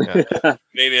movies. Yeah.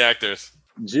 Canadian actors.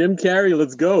 Jim Carrey,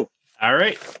 let's go. All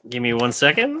right. Give me 1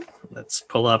 second. Let's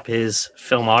pull up his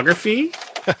filmography.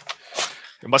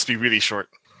 It must be really short.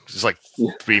 It's like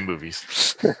 3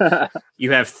 movies.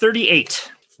 You have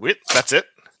 38. Wait, that's it?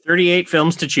 38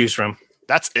 films to choose from.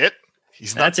 That's it?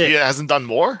 That's it. He hasn't done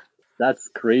more? That's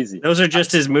crazy. Those are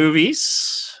just his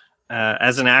movies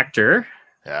as an actor.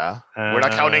 Yeah. We're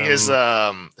not counting his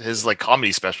like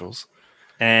comedy specials.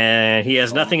 And he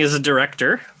has nothing as a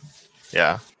director.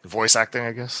 Yeah. Voice acting,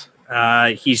 I guess.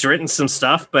 He's written some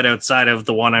stuff, but outside of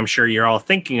the one I'm sure you're all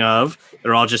thinking of,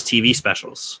 they're all just TV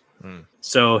specials.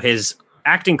 So his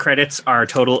acting credits are a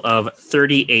total of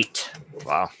 38.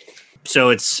 Wow. So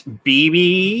it's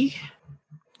BB,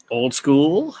 Old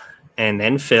School, and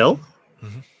then Phil.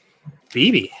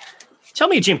 BB, tell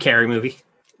me a Jim Carrey movie.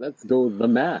 Let's go with The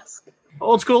Mask.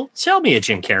 Old School, tell me a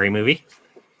Jim Carrey movie.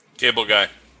 Cable Guy.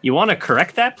 You want to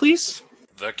correct that, please?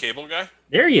 The Cable Guy?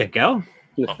 There you go.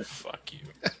 Oh, fuck you.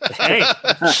 Hey,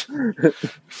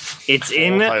 it's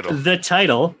in the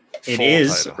title. It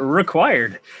is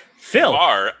required. Phil, You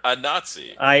are a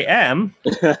Nazi. I am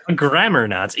a grammar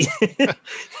Nazi.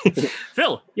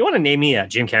 Phil, you want to name me a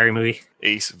Jim Carrey movie?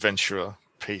 Ace Ventura,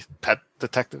 Pet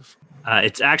Detective.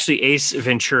 It's actually Ace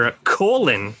Ventura :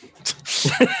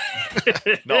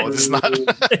 No, it's not.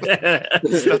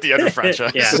 It's not the other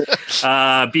franchise. Yeah.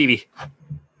 BB.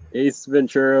 Ace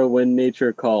Ventura: When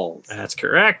Nature Calls. That's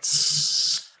correct.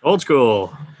 Old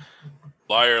School.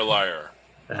 Liar, liar.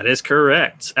 That is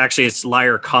correct. Actually, it's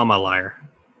liar, comma, liar.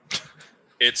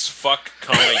 It's fuck,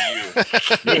 comma, you.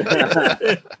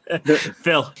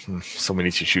 Phil. So many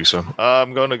to choose from.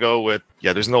 I'm going to go with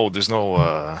There's no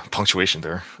punctuation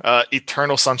there.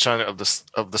 Eternal Sunshine of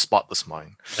the Spotless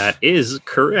Mind. That is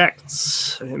correct.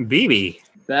 BB.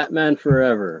 Batman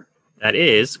Forever. That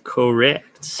is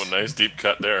correct. Oh, nice deep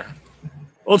cut there.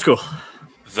 Old School.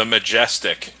 The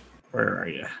Majestic. Where are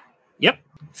you? Yep.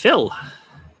 Phil.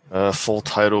 Full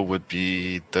title would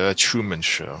be The Truman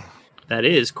Show. That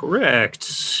is correct.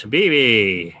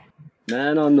 BB.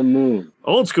 Man on the Moon.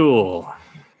 Old School.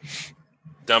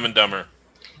 Dumb and Dumber.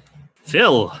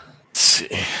 Phil. Let's see.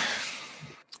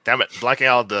 Damn it, blanking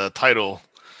out the title.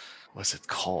 What's it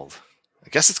called? I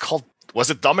guess it's called. Was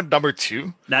it Dumb and Dumber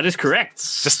 2? That is correct.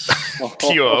 Just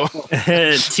T-O.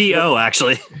 T-O,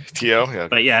 actually. T-O, yeah.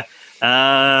 But yeah.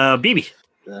 BB.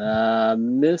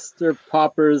 Mr.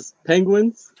 Popper's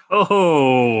Penguins.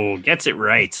 Oh, gets it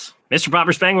right. Mr.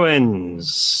 Popper's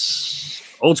Penguins.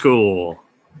 Old School.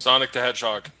 Sonic the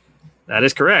Hedgehog. That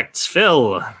is correct.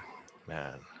 Phil.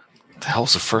 Man. What the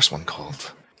hell's the first one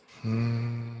called?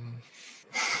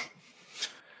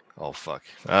 Oh, fuck.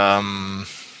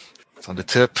 It's on the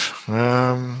tip.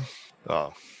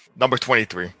 Number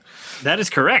 23. That is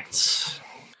correct.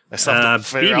 I still have to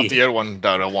figure out BB. the other one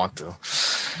that I want to.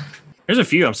 There's a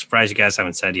few I'm surprised you guys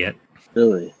haven't said yet.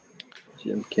 Really?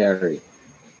 Jim Carrey.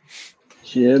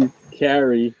 Jim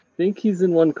Carrey. I think he's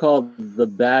in one called The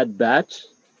Bad Batch.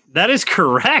 That is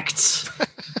correct.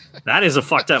 That is a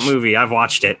fucked up movie. I've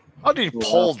watched it. How do you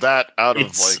pull that out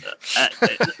of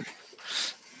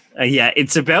Yeah,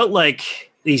 it's about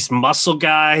like these muscle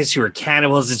guys who are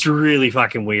cannibals. It's really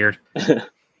fucking weird.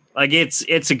 Like it's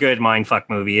a good mindfuck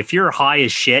movie. If you're high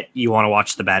as shit, you want to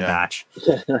watch The Bad Batch.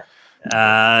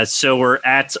 So we're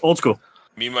at Old School.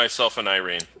 Me, Myself, and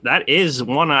Irene. That is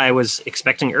one I was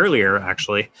expecting earlier,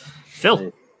 actually.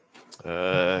 Phil.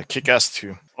 Kick-Ass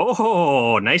 2.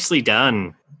 Oh, nicely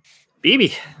done.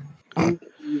 BB.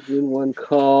 He's in one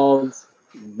called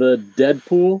The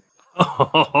Deadpool.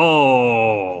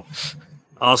 Oh.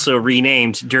 Also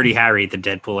renamed Dirty Harry the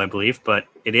Deadpool, I believe, but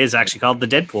it is actually called The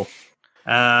Deadpool.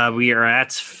 We are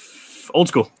at Old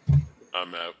School.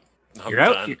 I'm out. You're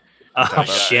out? Oh,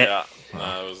 shit. Yeah,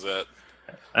 that was it.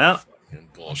 Well,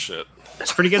 Bullshit.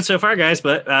 that's pretty good so far, guys,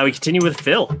 but we continue with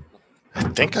Phil. I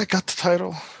think I got the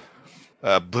title.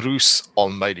 Bruce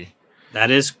Almighty.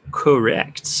 That is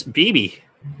correct. BB.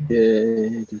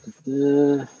 Jim.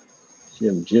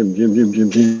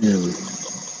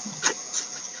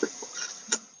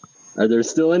 Are there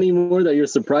still any more that you're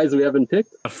surprised we haven't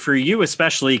picked? For you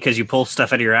especially, because you pull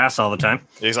stuff out of your ass all the time.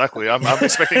 Exactly. I'm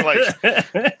expecting like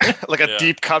a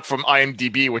deep cut from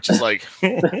IMDb, which is like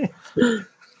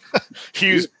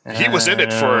he was in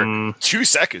it for 2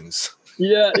 seconds.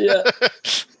 Yeah.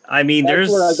 I mean, That's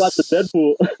there's where I got the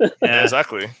Deadpool. Yeah,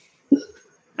 exactly.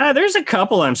 There's a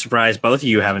couple I'm surprised both of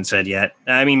you haven't said yet.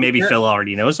 I mean, maybe Phil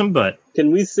already knows them, but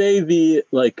Can we say the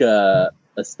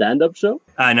a stand-up show?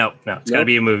 no. It's got to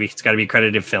be a movie. It's got to be a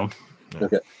credited film.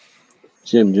 Okay.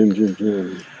 Jim.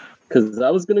 Because I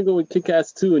was gonna go with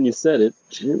Kick-Ass 2, and you said it.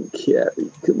 Jim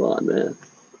Carrey. Come on, man.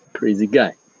 Crazy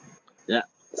guy. Yeah.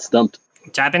 Stumped.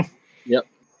 Tapping? Yep.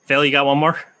 Phil, you got one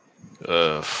more?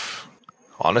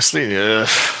 Honestly, no.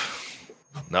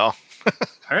 All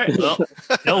right. Well,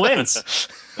 Phil wins.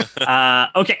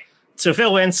 Okay. So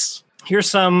Phil wins. Here's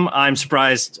some I'm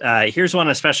surprised. Here's one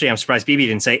especially I'm surprised BB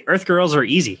didn't say. Earth Girls Are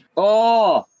Easy.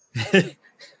 Oh!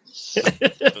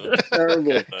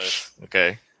 Terrible. Nice.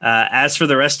 Okay. As for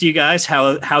the rest of you guys,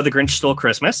 how the Grinch Stole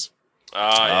Christmas.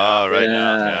 Yeah.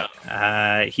 right.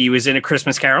 Yeah. He was in A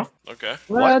Christmas Carol. Okay.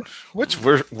 What? Which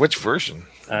version?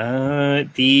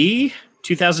 The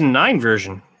 2009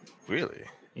 version. Really?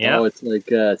 Yeah. Oh, it's like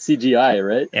CGI,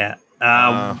 right? Yeah.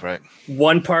 Right.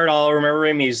 One part I'll remember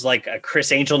him. He's like a Chris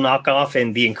Angel knockoff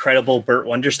in The Incredible Burt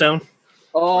Wonderstone.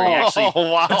 Oh, Where he actually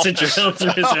wow. puts a drill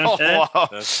through his own head. Wow.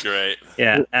 That's great.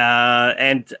 Yeah.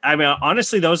 And I mean,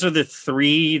 honestly, those are the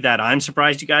three that I'm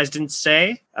surprised you guys didn't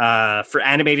say. For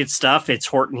animated stuff, it's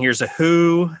Horton Hears a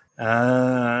Who.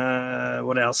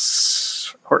 What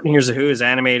else? Horton Hears a Who is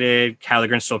animated. How the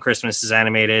Grinch Stole Christmas is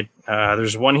animated.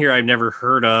 There's one here I've never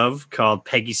heard of called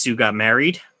Peggy Sue Got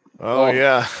Married. Oh,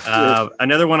 yeah.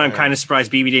 Another one I'm kind of surprised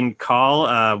BB didn't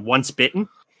call. Once Bitten.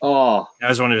 Oh, That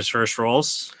was one of his first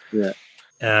roles. yeah.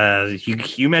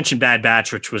 You mentioned Bad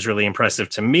Batch, which was really impressive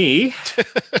to me.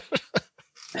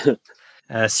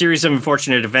 Series of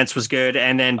Unfortunate Events was good,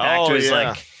 and then back to his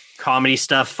like comedy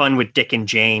stuff, Fun with Dick and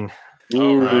Jane.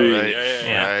 All right. Ooh.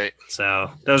 Yeah. Right.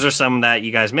 So those are some that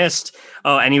you guys missed.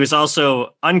 Oh, and he was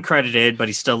also uncredited, but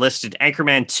he's still listed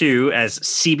Anchorman 2 as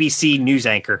CBC news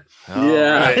anchor.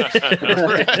 Yeah.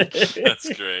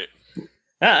 That's great.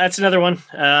 That's another one.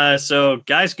 So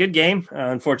guys, good game.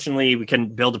 Unfortunately, we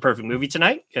couldn't build a perfect movie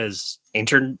tonight because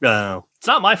it's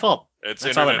not my fault. It's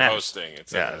That's all that internet matters. hosting.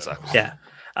 It's Yeah, internet exactly. Yeah.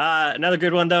 Another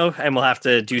good one, though, and we'll have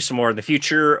to do some more in the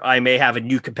future. I may have a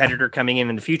new competitor coming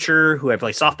in the future who I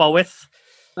play softball with.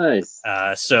 Nice.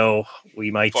 So we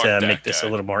might Fuck that make this guy.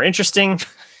 a little more interesting.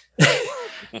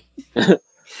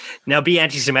 Now be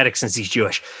anti-Semitic since he's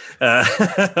Jewish.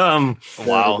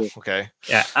 Wow. Okay.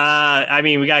 Yeah. I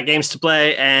mean, we got games to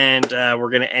play, and we're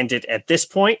going to end it at this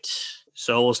point.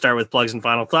 So we'll start with plugs and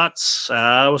final thoughts.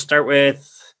 We'll start with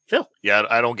Phil. Yeah,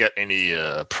 I don't get any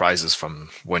prizes from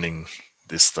winning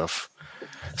this stuff,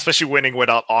 especially winning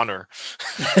without honor.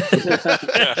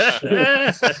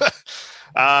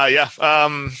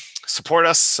 Support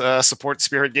us. Support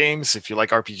Spirit Games if you like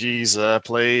RPGs.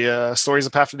 Play Stories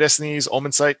of Path to Destinies,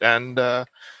 Omen Sight, and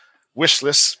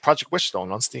Wishlist Project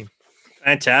Wishstone on Steam.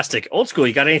 Fantastic. Old school.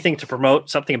 You got anything to promote?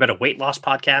 Something about a weight loss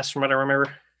podcast from what I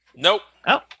remember? Nope.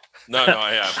 Oh. No,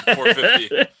 I have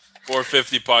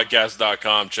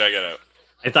 450podcast.com. Check it out.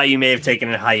 I thought you may have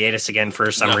taken a hiatus again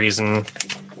for some reason.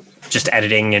 Just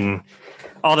editing and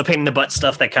all the pain in the butt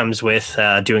stuff that comes with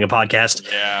doing a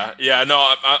podcast. Yeah.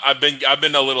 No, I've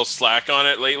been a little slack on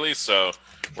it lately, so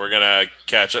we're gonna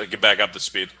get back up to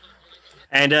speed.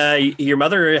 And your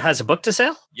mother has a book to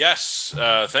sell? Yes,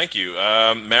 thank you.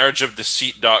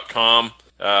 Marriageofdeceit.com.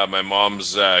 My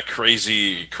mom's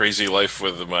crazy life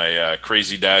with my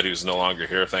crazy dad, who's no longer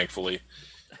here, thankfully.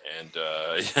 And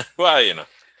well, you know,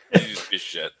 he's a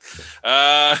piece of shit.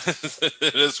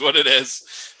 It is what it is.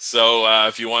 So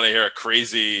if you want to hear a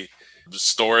crazy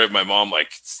story of my mom,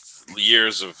 like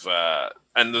years of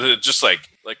and just like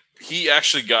he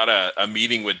actually got a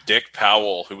meeting with Dick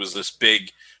Powell, who was this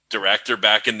big director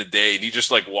back in the day, and he just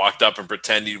like walked up and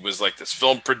pretended he was like this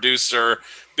film producer,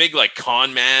 big like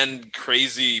con man,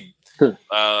 crazy,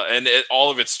 and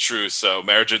all of it's true. So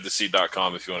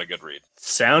marriageofdeceit.com if you want a good read.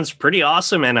 Sounds pretty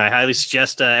awesome, and I highly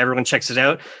suggest everyone checks it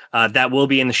out. That will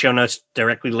be in the show notes,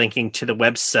 directly linking to the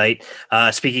website.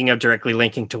 Speaking of directly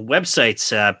linking to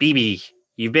websites, BB,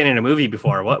 you've been in a movie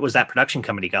before. What was that production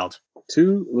company called?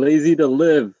 Too Lazy to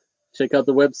Live. Check out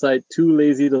the website,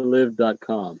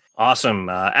 toolazytolive.com. Awesome.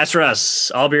 As for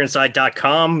us,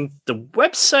 allbeerinside.com, the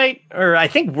website, or I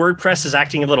think WordPress is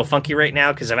acting a little funky right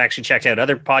now because I've actually checked out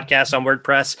other podcasts on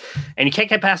WordPress and you can't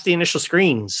get past the initial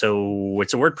screen. So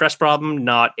it's a WordPress problem,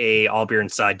 not a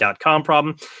allbeerinside.com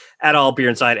problem. At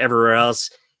allbeerinside everywhere else.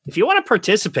 If you want to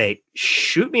participate,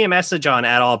 shoot me a message on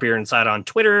 @allbeerinside on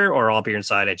Twitter or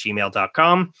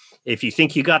allbeerinside@gmail.com. If you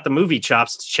think you got the movie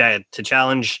chops to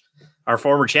challenge our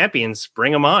former champions,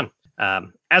 bring them on.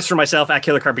 As for myself, at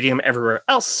Killer Carpe Diem everywhere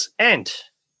else, and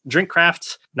drink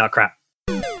craft, not crap.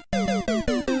 Well,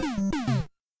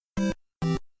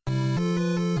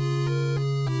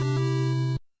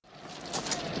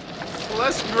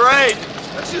 that's great.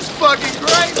 That's just fucking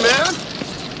great, man.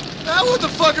 Now what the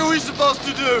fuck are we supposed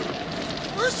to do?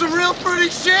 We're some real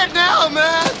fruity shit now,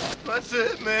 man. That's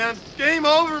it, man. Game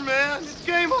over, man. It's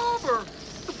game over.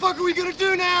 What the fuck are we gonna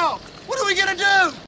do now? What are we gonna do?